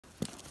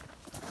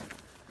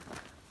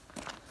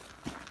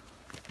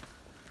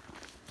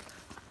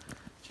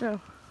Oh.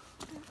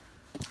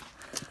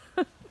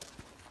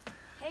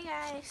 Hey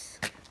guys.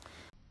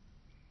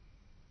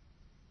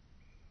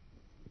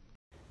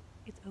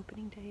 It's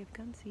opening day of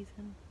gun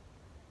season.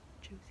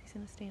 Josie's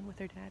in a stand with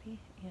her daddy,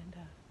 and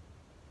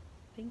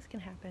things can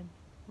happen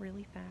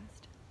really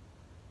fast.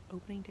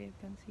 Opening day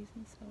of gun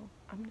season, so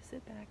I'm gonna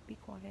sit back, be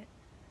quiet,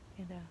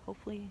 and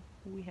hopefully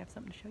we have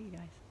something to show you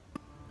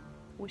guys.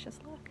 Wish us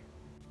luck.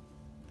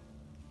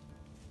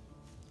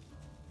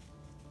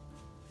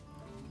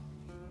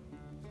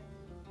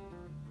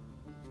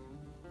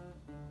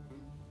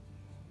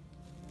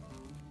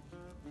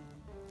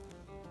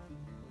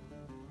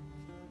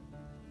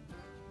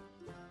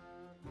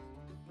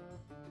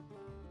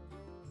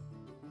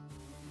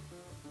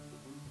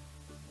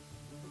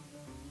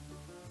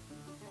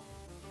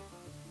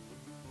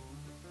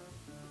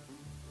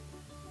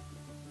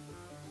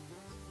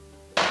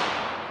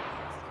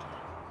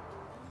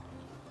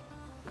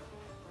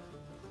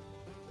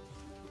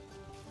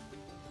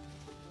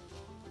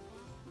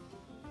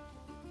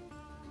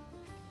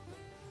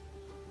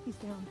 He's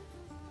down.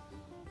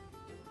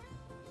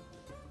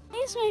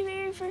 It's my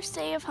very first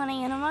day of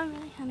hunting and I'm on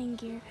my hunting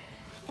gear.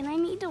 And I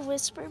need to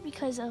whisper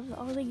because of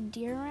all the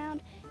deer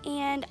around.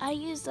 And I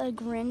used a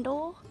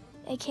Grendel,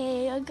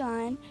 aka a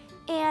gun,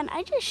 and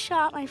I just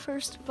shot my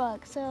first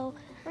buck. So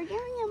we're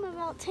giving him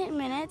about 10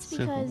 minutes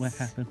because... So what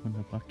happened when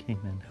the buck came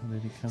in? How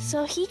did he come in?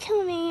 So he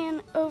came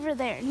in over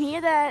there, near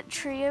that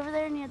tree over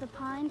there, near the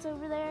pines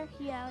over there.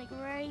 Yeah, like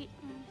right.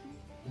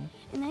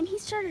 And then he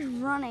started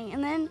running,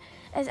 and then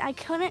as I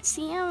couldn't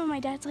see him, and my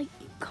dad's like,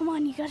 come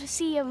on, you gotta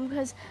see him,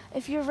 because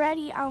if you're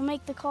ready, I'll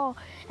make the call.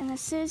 And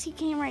as soon as he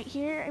came right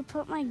here, I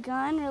put my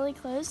gun really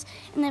close,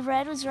 and the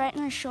red was right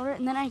in his shoulder,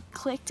 and then I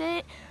clicked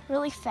it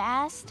really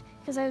fast,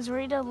 because I was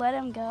ready to let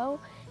him go.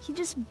 He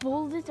just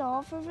bolted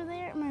off over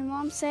there, and my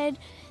mom said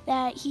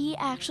that he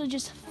actually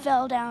just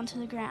fell down to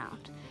the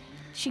ground.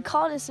 She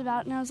called us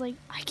about it, and I was like,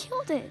 I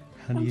killed it.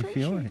 How do you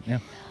feel right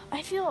now?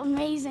 I feel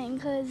amazing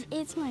because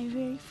it's my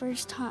very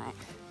first hunt.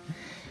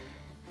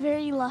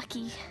 Very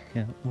lucky.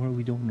 Yeah, what are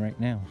we doing right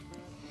now?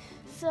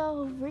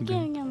 So we're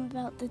giving him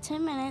about the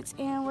 10 minutes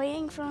and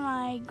waiting for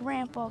my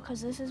grandpa,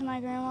 because this is my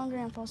grandma and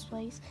grandpa's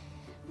place.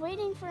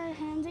 Waiting for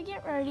him to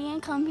get ready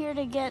and come here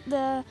to get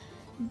the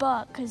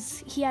buck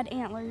because he had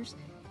antlers.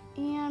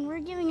 And we're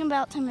giving him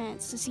about 10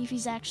 minutes to see if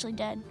he's actually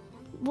dead.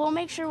 We'll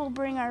make sure we'll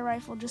bring our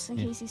rifle just in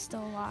case he's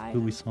still alive.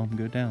 But we saw him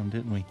go down,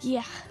 didn't we?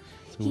 Yeah.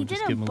 So He did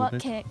a butt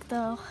kick,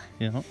 though.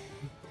 Yeah.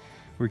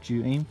 Where'd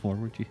you aim for?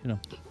 Where'd you hit him?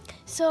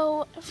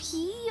 So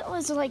he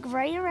was like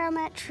right around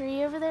that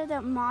tree over there,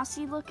 that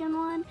mossy looking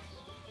one.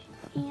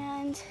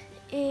 And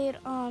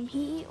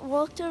he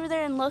looked over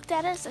there and looked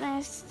at us, and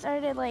I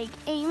started like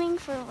aiming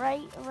for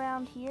right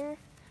around here.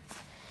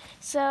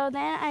 So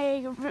then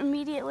I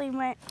immediately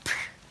went,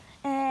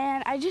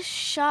 and I just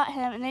shot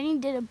him, and then he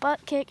did a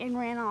butt kick and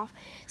ran off.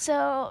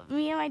 So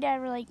me and my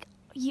dad were like,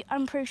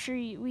 I'm pretty sure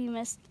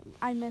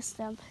I missed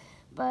him.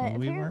 But well,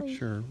 we weren't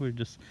sure.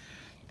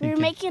 We were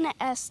making an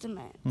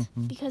estimate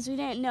because we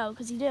didn't know,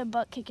 because he did a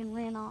butt kick and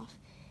ran off.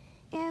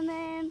 And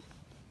then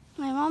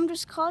my mom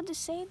just called to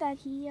say that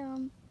he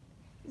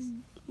is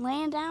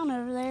laying down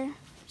over there.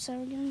 So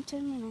we're giving him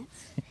 10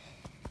 minutes.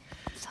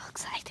 I'm so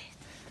excited.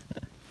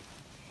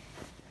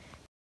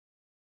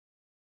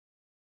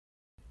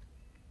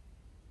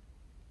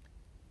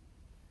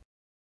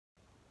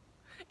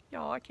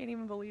 Y'all, I can't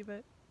even believe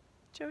it.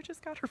 Jo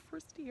just got her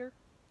first deer.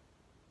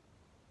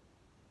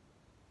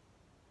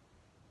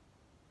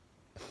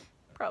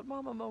 Proud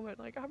mama moment.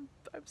 Like, I'm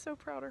so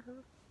proud of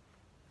her.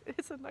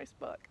 It's a nice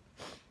buck.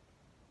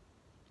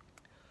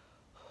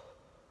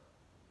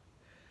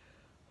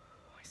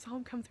 I saw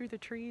him come through the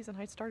trees and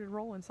I started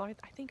rolling, so I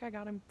think I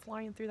got him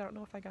flying through. I don't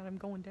know if I got him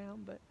going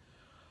down, but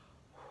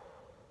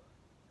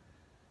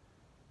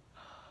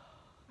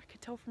I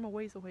could tell from a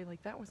ways away,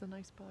 like, that was a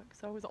nice buck.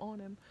 So I was on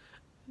him,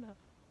 and that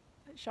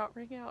shot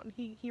rang out, and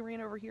he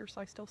ran over here,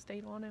 so I still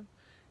stayed on him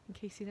in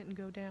case he didn't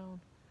go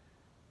down.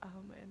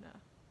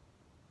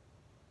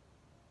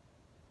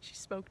 She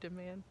smoked him,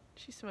 man.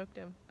 She smoked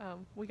him.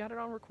 We got it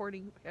on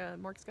recording.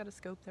 Mark's got a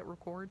scope that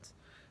records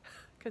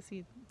because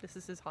this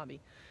is his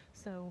hobby.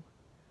 So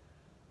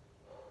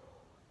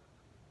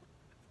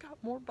I've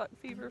got more buck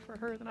fever for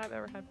her than I've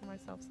ever had for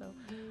myself. So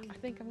I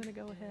think I'm gonna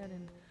go ahead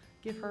and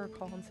give her a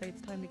call and say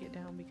it's time to get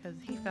down, because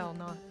he fell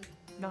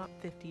not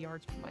 50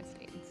 yards from my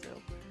stand. So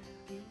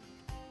I'm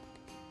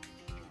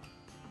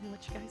gonna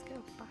let you guys go.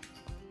 Bye.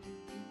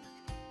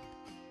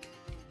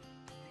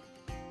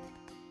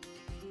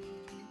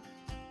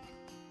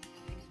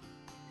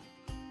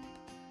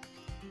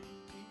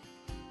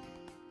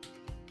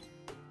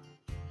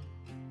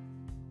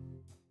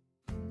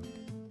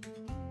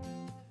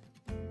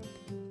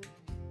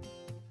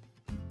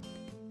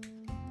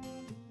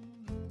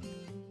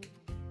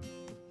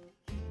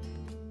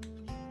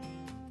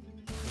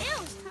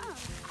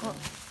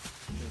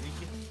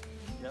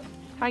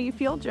 How you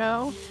feel,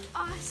 Jo?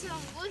 Awesome.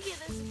 Look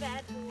at this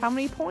bad boy. How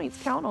many points?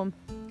 Count them.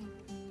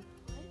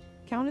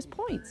 Count his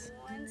points.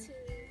 1, 2, 3,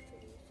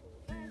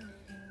 4,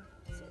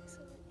 5, 6,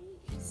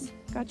 7,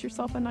 8. Got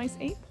yourself a nice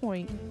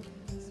 8-point.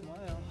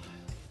 Smile.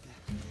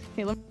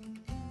 Okay, let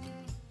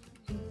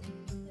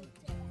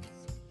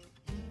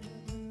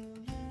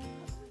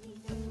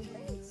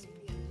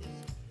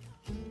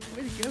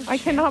Way to go, I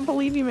cannot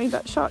believe you made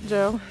that shot,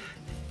 Joe.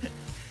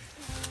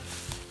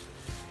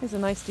 Here's a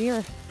nice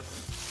deer.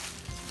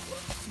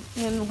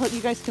 And what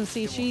you guys can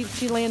see,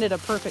 she landed a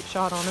perfect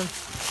shot on him.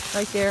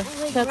 Right there.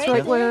 Like That's right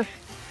right where, there?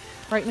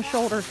 right in the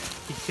shoulder.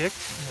 He kicked.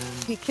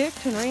 And He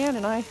kicked and ran,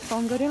 and I saw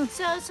him go down.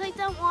 So it's like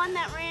the one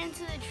that ran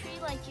into the tree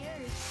like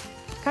yours.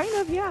 Kind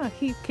of, yeah.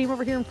 He came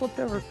over here and flipped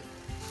over.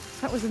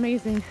 That was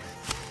amazing.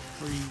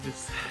 were you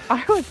just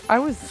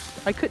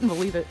I couldn't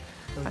believe it.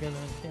 go get it on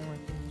camera?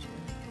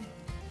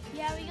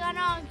 Yeah, we got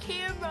it on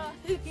camera.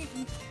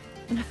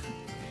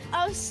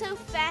 I was so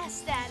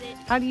fast at it.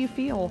 How do you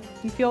feel?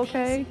 You feel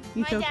okay?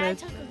 You My feel dad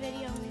good? took a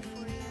video of me for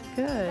you.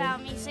 Good.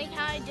 About me, saying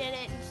how I did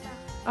it and stuff.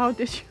 Oh,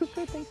 did you?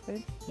 Good, thanks,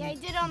 babe. Yeah, I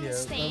did on the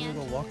stand.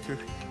 That little walkthrough.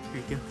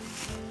 Here you go.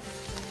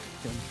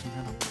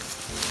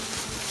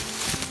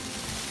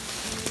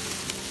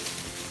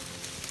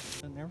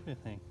 And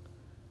everything.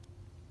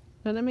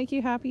 Doesn't it make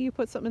you happy you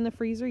put something in the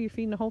freezer? You're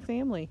feeding the whole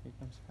family. Here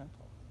comes Grendel.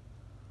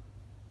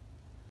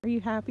 Are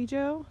you happy,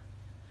 Joe?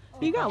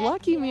 You got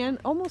lucky, man.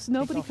 Almost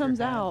nobody Take off your comes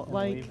hat out. and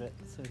Like, leave it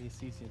so he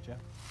sees you, Joe.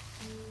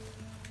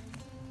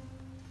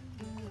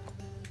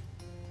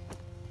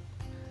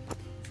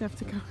 you have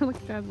to go.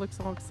 Look, Dad looks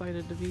all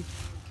excited to be.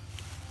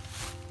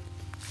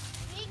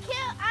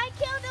 I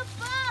killed a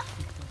buck.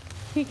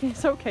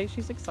 It's okay.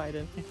 She's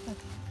excited. Can't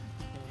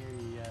hear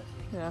you yet.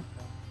 Yeah.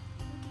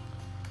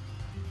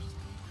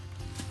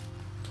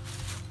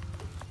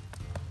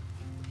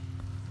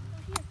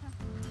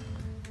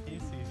 He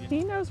sees you.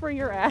 He knows where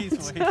you're at.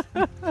 He's waiting.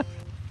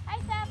 Hi,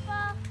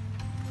 Peppa.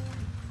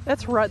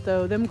 That's rut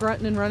though. Them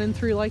grunting and running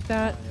through like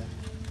that.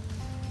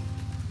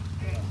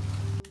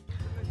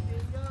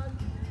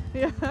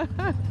 Yeah.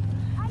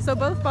 So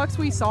both bucks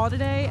we saw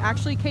today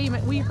actually came.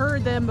 We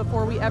heard them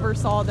before we ever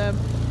saw them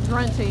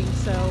grunting.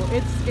 So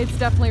it's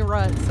definitely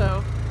rut.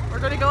 So we're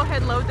gonna go ahead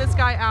and load this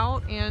guy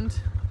out and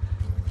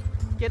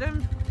get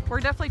him. We're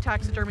definitely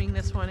taxiderming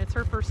this one. It's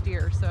her first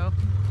deer. So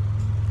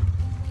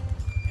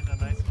And a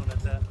nice one at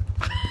that.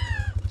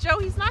 Joe,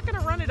 he's not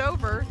gonna run it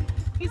over.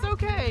 He's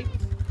okay.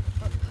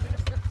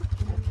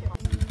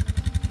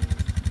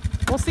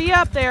 We'll see you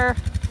up there.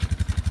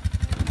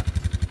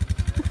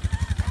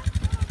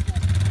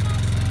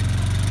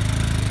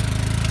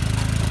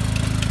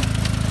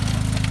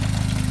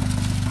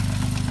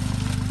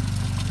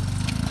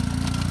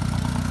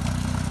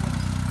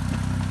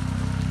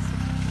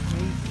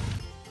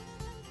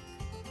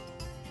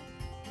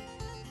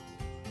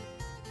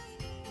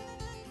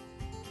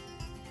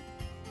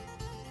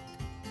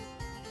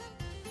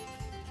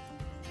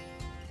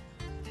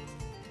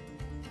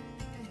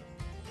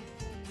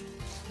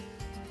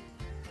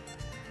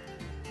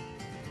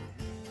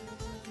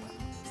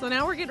 So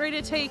now we're getting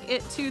ready to take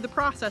it to the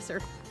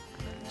processor.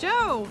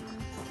 Joe,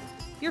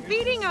 you're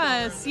feeding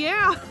us,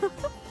 yeah.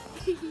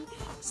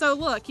 So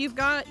look, you've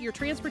got your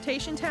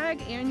transportation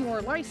tag and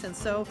your license.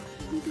 So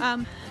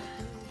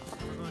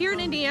here in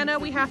Indiana,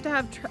 we have to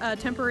have a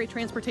temporary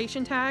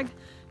transportation tag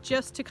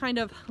just to kind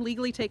of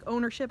legally take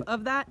ownership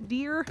of that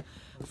deer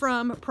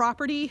from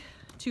property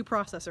to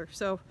processor.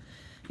 So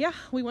yeah,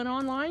 we went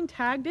online,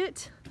 tagged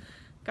it,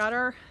 got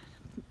our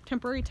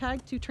temporary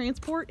tag to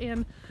transport,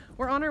 and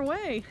we're on our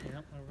way.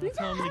 Yep, we're gonna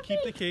tell him to keep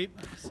the cape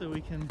so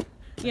we can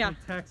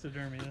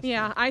taxidermy this.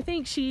 Yeah, I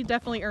think she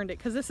definitely earned it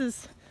because this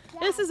is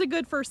a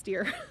good first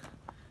deer.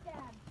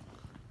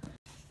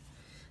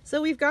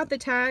 So we've got the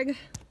tag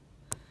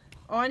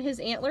on his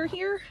antler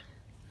here.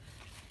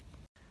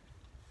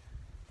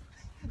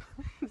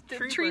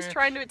 The tree's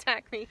trying to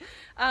attack me.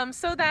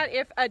 So that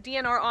if a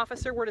DNR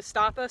officer were to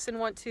stop us and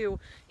want to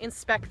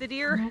inspect the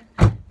deer,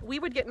 we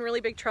would get in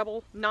really big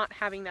trouble not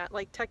having that.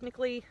 Like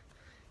technically,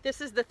 this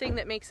is the thing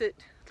that makes it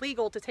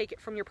legal to take it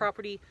from your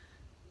property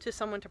to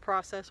someone to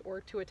process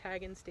or to a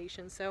tag-in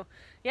station. So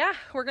yeah,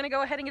 we're gonna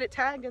go ahead and get it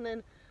tagged and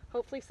then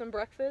hopefully some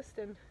breakfast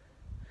and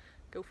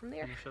go from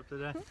there. Finish up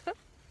today.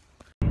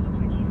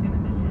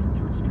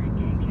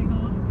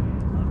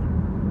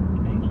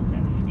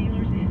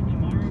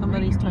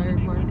 Somebody's tired,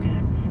 Mark.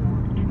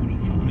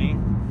 Me.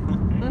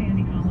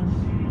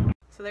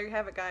 So there you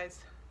have it, guys.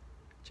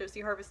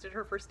 Josie harvested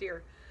her first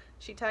deer.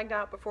 She tagged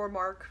out before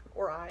Mark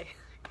or I.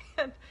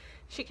 And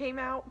she came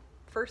out,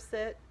 first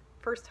sit,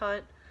 first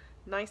hunt,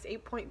 nice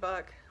 8-point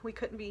buck. We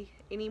couldn't be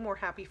any more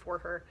happy for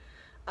her.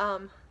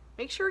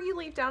 Make sure you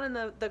leave down in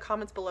the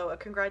comments below a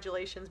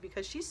congratulations,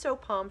 because she's so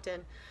pumped,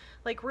 and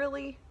like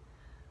really,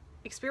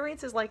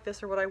 experiences like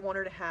this are what I want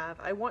her to have.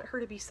 I want her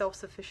to be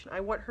self-sufficient. I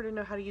want her to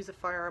know how to use a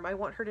firearm. I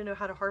want her to know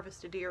how to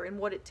harvest a deer and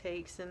what it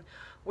takes and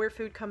where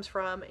food comes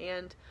from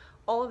and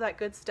all of that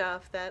good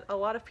stuff that a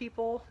lot of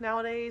people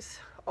nowadays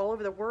all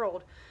over the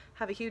world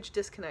have a huge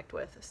disconnect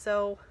with.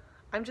 So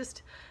I'm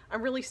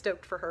really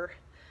stoked for her.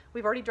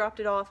 We've already dropped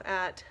it off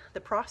at the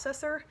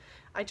processor.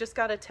 I just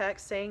got a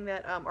text saying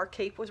that our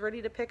cape was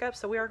ready to pick up,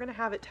 so we are going to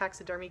have it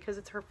taxidermy because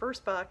it's her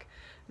first buck.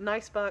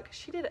 Nice buck.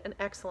 She did an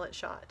excellent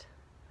shot.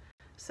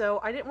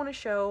 So I didn't want to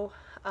show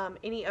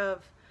any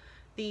of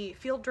the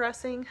field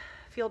dressing.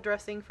 Field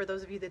dressing, for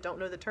those of you that don't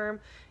know the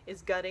term,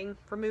 is gutting,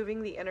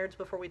 removing the innards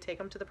before we take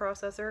them to the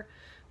processor.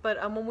 But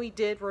when we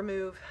did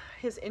remove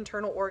his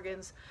internal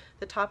organs,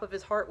 the top of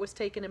his heart was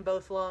taken and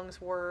both lungs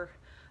were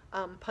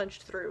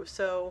punched through.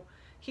 So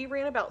he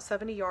ran about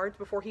 70 yards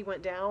before he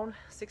went down,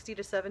 60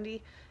 to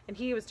 70, and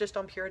he was just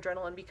on pure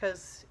adrenaline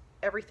because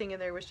everything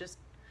in there was just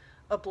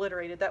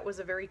obliterated. That was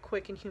a very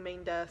quick and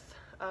humane death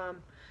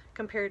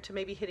compared to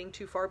maybe hitting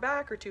too far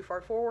back or too far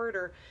forward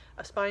or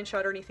a spine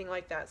shot or anything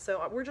like that.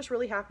 So we're just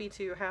really happy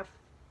to have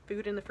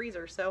food in the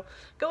freezer. So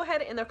go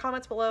ahead in the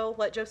comments below,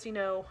 let Josie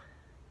know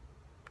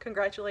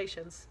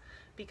congratulations,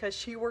 because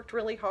she worked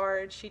really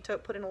hard. She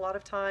put in a lot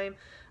of time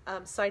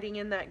sighting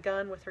in that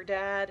gun with her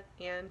dad,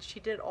 and she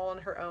did it all on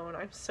her own.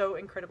 I'm so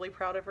incredibly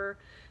proud of her.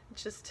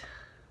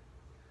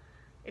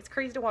 It's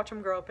crazy to watch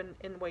them grow up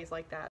in ways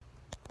like that.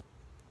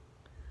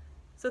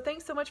 So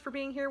thanks so much for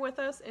being here with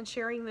us and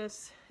sharing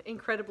this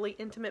incredibly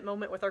intimate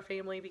moment with our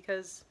family,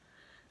 because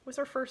it was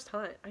our first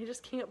hunt. I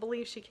just can't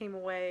believe she came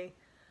away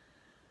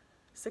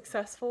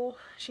successful.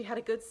 She had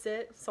a good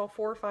sit, saw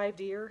 4 or 5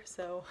 deer.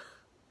 So,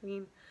 I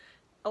mean,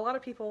 a lot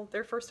of people,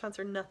 their first hunts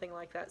are nothing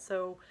like that.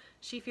 So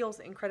she feels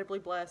incredibly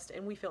blessed,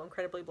 and we feel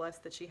incredibly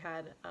blessed that she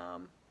had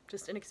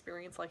just an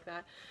experience like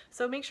that.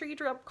 So make sure you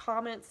drop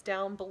comments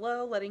down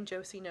below letting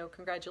Josie know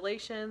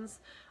congratulations,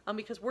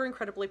 because we're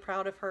incredibly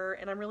proud of her,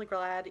 and I'm really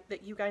glad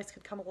that you guys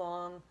could come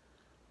along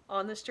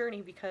on this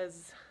journey,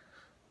 because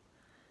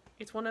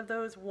it's one of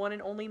those one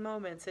and only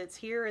moments. It's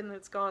here and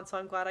it's gone, so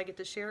I'm glad I get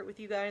to share it with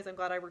you guys. I'm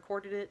glad I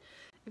recorded it.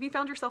 If you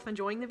found yourself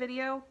enjoying the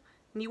video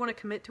and you want to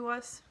commit to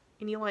us,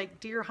 and you like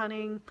deer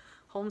hunting,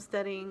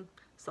 homesteading,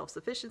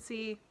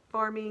 self-sufficiency,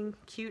 farming,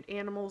 cute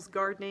animals,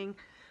 gardening,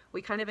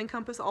 we kind of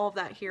encompass all of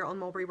that here on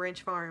Mulberry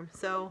Branch Farm.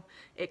 So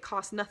it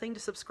costs nothing to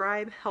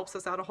subscribe, helps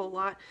us out a whole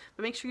lot.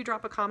 But make sure you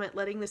drop a comment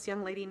letting this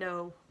young lady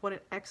know what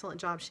an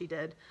excellent job she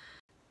did.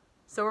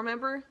 So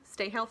remember,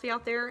 stay healthy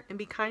out there and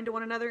be kind to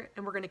one another,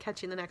 and we're going to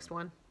catch you in the next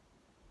one.